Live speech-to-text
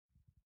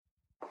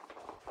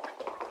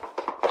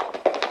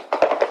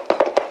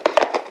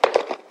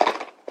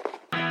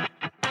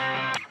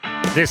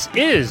This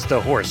is the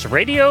Horse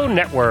Radio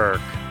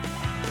Network.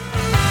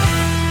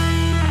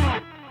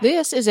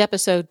 This is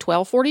episode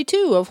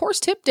 1242 of Horse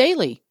Tip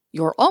Daily,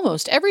 your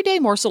almost everyday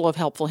morsel of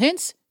helpful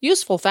hints,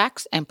 useful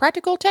facts, and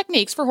practical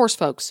techniques for horse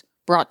folks.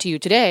 Brought to you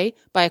today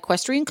by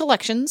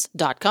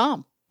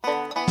EquestrianCollections.com.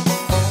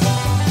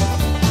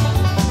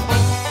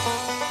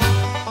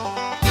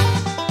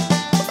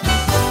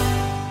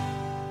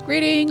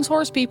 Greetings,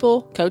 horse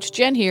people. Coach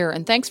Jen here,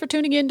 and thanks for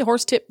tuning in to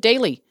Horse Tip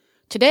Daily.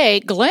 Today,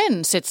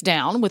 Glenn sits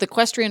down with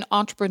equestrian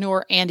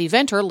entrepreneur and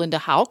eventer Linda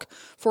Hauck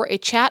for a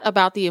chat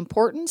about the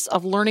importance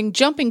of learning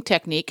jumping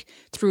technique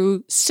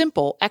through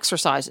simple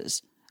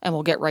exercises. And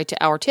we'll get right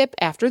to our tip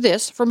after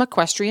this from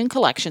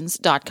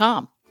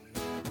EquestrianCollections.com.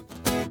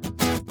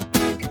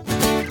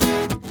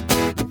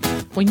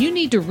 When you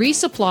need to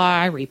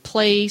resupply,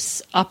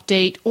 replace,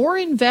 update, or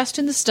invest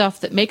in the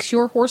stuff that makes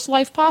your horse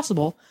life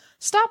possible,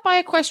 stop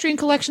by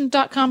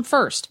EquestrianCollections.com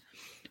first.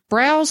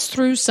 Browse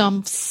through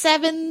some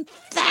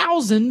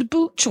 7,000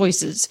 boot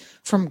choices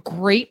from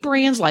great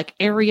brands like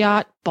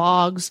Ariat,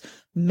 Boggs,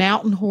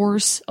 Mountain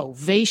Horse,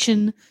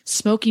 Ovation,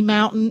 Smoky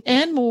Mountain,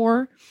 and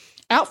more.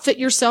 Outfit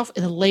yourself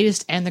in the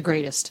latest and the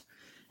greatest.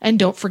 And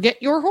don't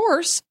forget your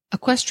horse.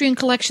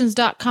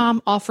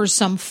 EquestrianCollections.com offers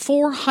some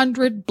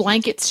 400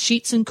 blankets,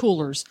 sheets, and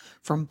coolers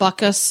from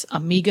Buckus,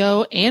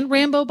 Amigo, and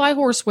Rambo by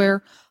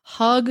Horseware,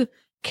 Hug,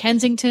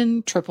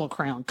 Kensington, Triple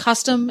Crown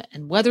Custom,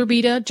 and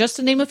Weatherbeeta, just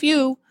to name a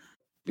few.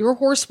 Your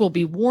horse will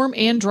be warm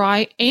and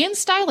dry and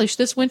stylish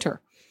this winter.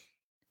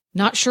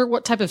 Not sure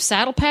what type of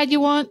saddle pad you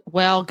want?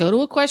 Well, go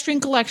to Equestrian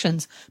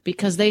Collections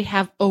because they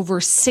have over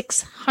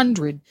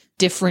 600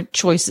 different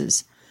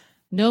choices.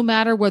 No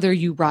matter whether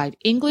you ride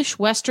English,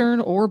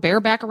 Western, or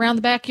bareback around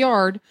the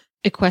backyard,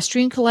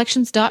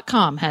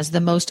 EquestrianCollections.com has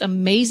the most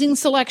amazing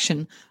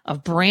selection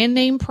of brand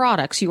name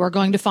products you are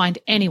going to find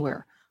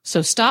anywhere.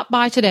 So stop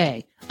by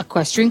today,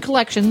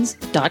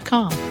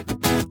 EquestrianCollections.com.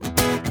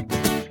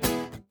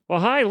 Well,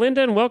 hi,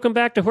 Linda, and welcome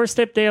back to Horse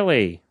Tip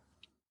Daily.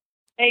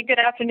 Hey, good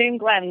afternoon,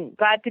 Glenn.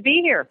 Glad to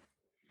be here.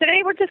 Today,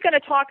 we're just going to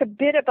talk a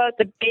bit about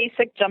the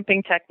basic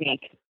jumping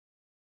technique.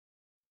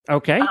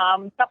 Okay.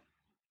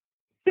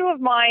 Two of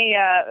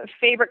my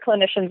favorite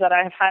clinicians that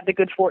I have had the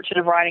good fortune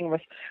of riding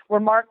with were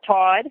Mark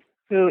Todd,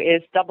 who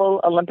is double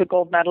Olympic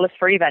gold medalist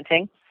for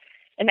eventing,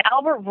 and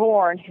Albert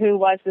Vorn, who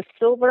was the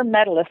silver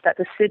medalist at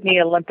the Sydney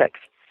Olympics.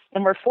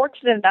 And we're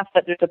fortunate enough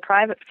that there's a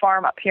private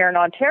farm up here in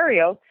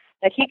Ontario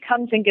that he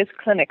comes and gives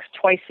clinics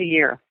twice a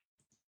year.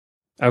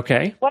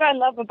 Okay. What I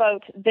love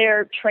about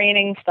their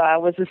training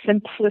style was the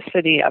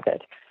simplicity of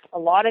it. A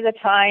lot of the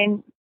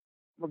time,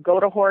 we'll go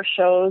to horse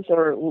shows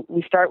or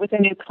we start with a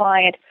new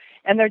client,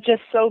 and they're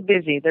just so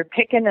busy. They're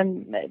picking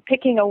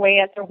away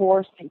at their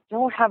horse. They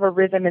don't have a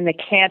rhythm in the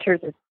canter.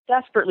 They're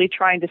desperately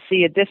trying to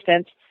see a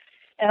distance.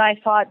 And I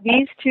thought,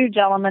 these two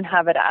gentlemen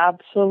have it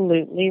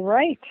absolutely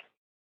right.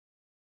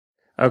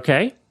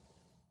 Okay.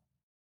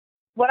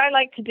 What I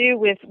like to do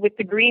with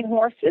the green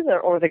horses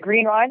or the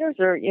green riders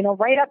or,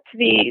 right up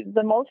to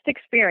the most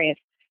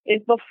experienced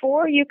is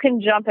before you can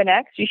jump an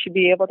X, you should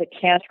be able to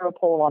canter a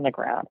pole on the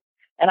ground.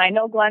 And I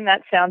know, Glenn,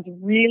 that sounds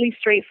really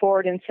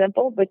straightforward and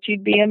simple, but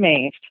you'd be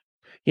amazed.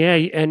 Yeah,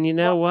 and you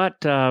know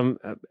what?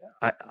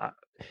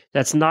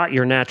 That's not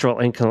your natural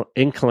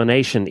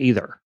inclination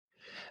either.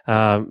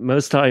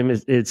 Most time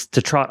it's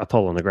to trot a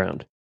pole on the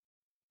ground.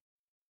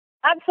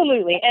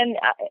 Absolutely. And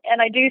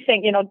I do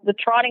think, the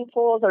trotting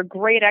poles are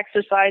great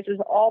exercises.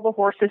 All the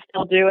horses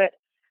still do it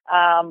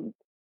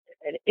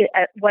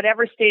at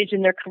whatever stage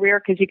in their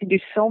career, because you can do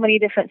so many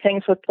different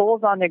things with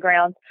poles on the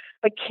ground.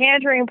 But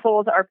cantering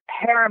poles are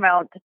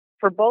paramount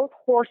for both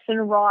horse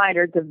and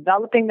rider,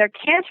 developing their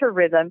canter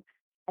rhythm.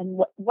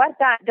 And what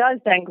that does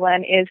then,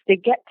 Glenn, is they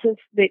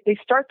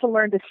start to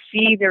learn to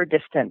see their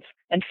distance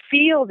and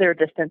feel their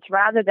distance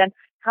rather than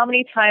how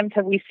many times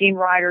have we seen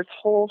riders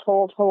hold?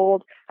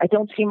 I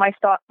don't see my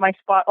spot.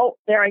 Oh,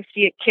 there I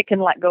see it, kick and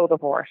let go the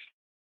horse.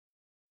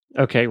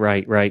 Okay,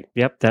 right.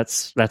 Yep,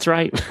 that's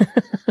right.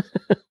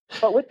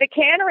 But with the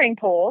cantering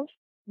poles,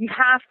 you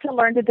have to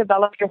learn to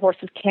develop your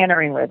horse's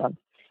cantering rhythm.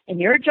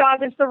 And your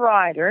job as the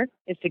rider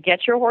is to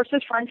get your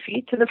horse's front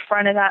feet to the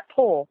front of that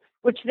pole,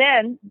 which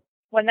then,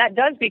 when that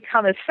does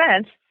become a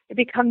fence, it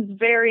becomes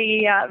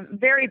very,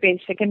 very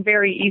basic and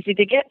very easy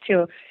to get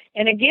to.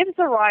 And it gives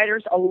the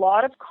riders a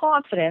lot of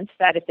confidence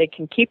that if they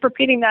can keep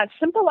repeating that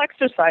simple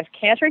exercise,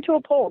 cantering to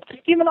a pole,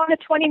 just even on a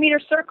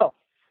 20-meter circle,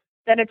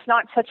 then it's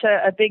not such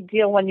a big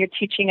deal when you're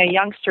teaching a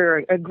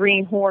youngster, a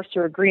green horse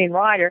or a green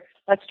rider,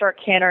 let's start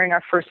cantering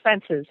our first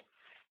fences.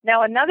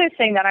 Now, another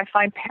thing that I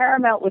find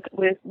paramount with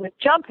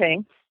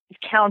jumping is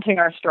counting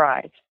our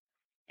strides.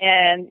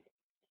 And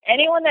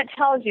anyone that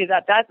tells you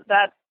that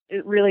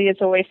it really is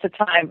a waste of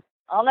time,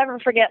 I'll never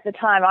forget the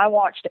time I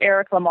watched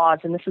Eric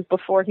Lamaze, and this is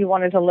before he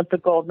won his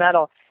Olympic gold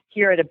medal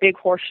here at a big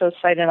horse show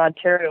site in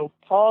Ontario,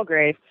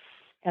 Palgrave.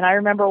 And I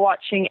remember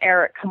watching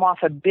Eric come off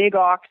a big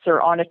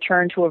oxer on a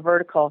turn to a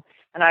vertical,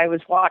 and I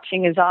was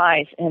watching his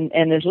eyes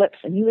and his lips,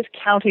 and he was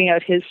counting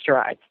out his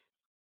strides.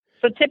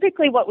 So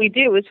typically what we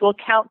do is we'll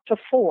count to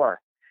 4.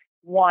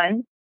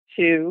 1,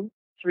 2,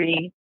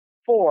 3,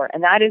 4,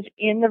 and that is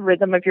in the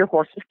rhythm of your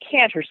horse's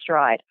canter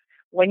stride.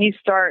 When you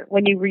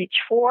reach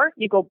 4,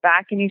 you go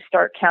back and you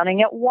start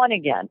counting at 1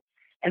 again.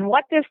 And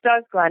what this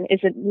does, Glenn,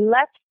 is it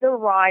lets the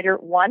rider,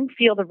 1,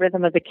 feel the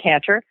rhythm of the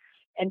canter,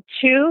 and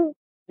 2,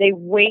 they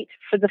wait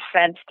for the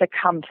fence to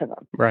come to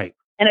them. Right.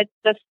 And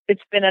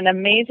it's been an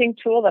amazing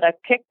tool that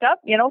I've picked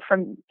up,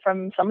 from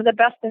some of the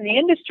best in the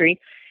industry.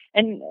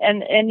 And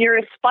you're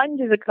a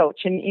sponge as a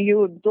coach, and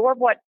you absorb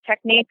what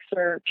techniques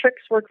or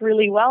tricks work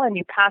really well, and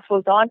you pass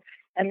those on.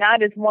 And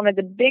that is one of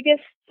the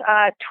biggest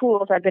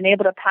tools I've been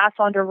able to pass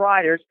on to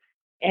riders.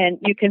 And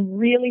you can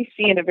really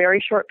see in a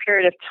very short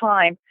period of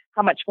time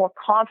how much more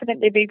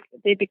confident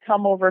they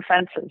become over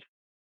fences.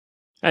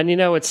 And,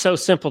 it's so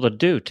simple to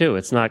do, too.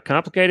 It's not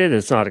complicated.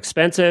 It's not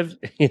expensive.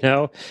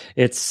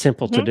 It's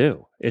simple to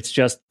do. It's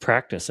just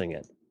practicing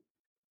it.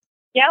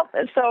 Yeah.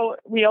 So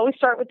we always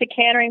start with the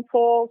cantering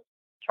poles.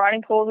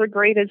 Trotting poles are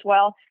great as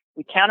well.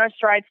 We count our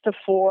strides to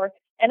 4.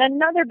 And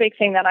another big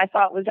thing that I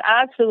thought was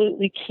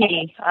absolutely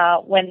key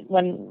when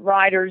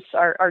riders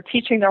are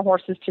teaching their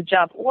horses to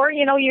jump, or,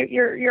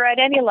 you're at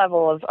any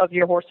level of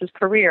your horse's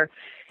career.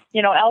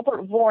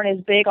 Albert Vorn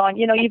is big on,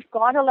 you've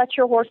got to let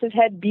your horse's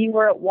head be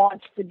where it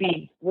wants to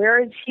be.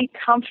 Where is he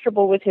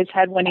comfortable with his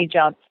head when he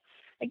jumps?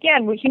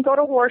 Again, we can go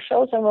to horse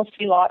shows and we'll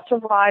see lots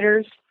of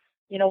riders,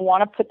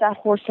 want to put that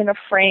horse in a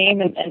frame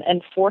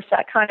and force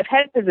that kind of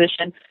head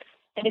position.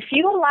 And if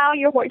you allow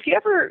your horse, if you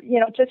ever,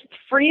 just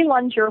free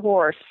lunge your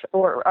horse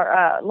or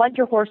lunge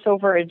your horse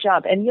over a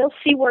jump, and you'll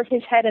see where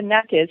his head and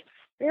neck is.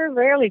 Very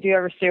rarely do you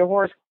ever see a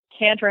horse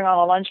cantering on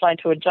a lunge line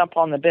to a jump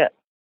on the bit.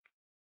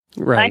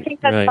 Right. And I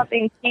think that's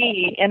something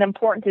key and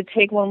important to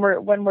take when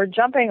we're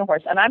jumping a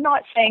horse. And I'm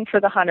not saying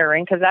for the hunter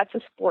ring, because that's a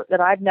sport that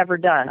I've never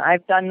done.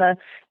 I've done the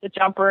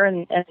jumper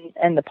and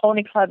the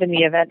pony club and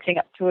the eventing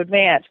up to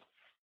advanced.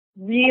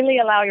 Really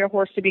allow your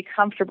horse to be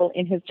comfortable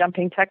in his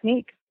jumping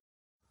technique.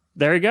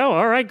 There you go.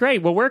 All right,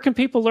 great. Well, where can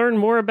people learn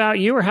more about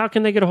you, or how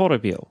can they get a hold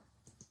of you?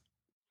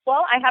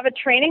 Well, I have a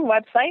training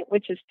website,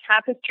 which is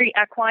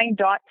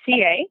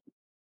tapestryequine.ca.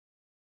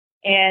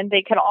 And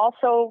they can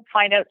also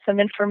find out some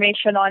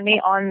information on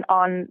me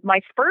on my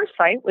spur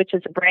site, which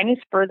is a brand new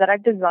spur that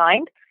I've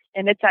designed,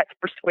 and it's at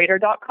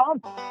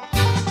persuader.com.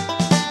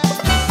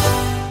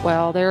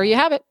 Well, there you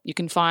have it. You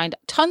can find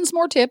tons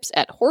more tips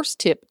at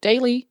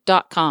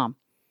horsetipdaily.com.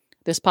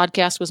 This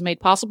podcast was made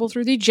possible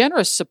through the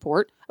generous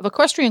support of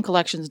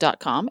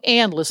equestriancollections.com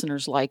and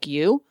listeners like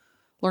you.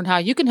 Learn how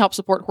you can help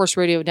support Horse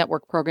Radio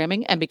Network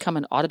programming and become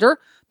an auditor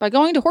by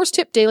going to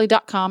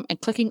horsetipdaily.com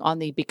and clicking on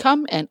the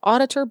Become an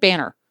Auditor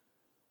banner.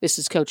 This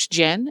is Coach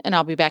Jen, and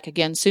I'll be back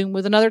again soon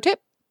with another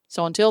tip.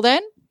 So until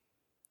then,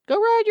 go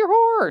ride your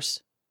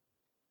horse.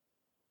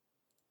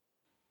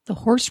 The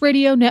Horse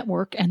Radio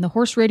Network and the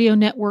Horse Radio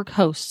Network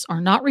hosts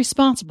are not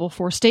responsible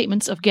for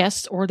statements of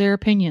guests or their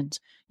opinions.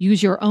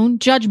 Use your own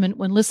judgment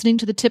when listening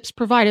to the tips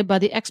provided by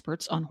the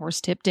experts on Horse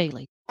Tip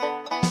Daily.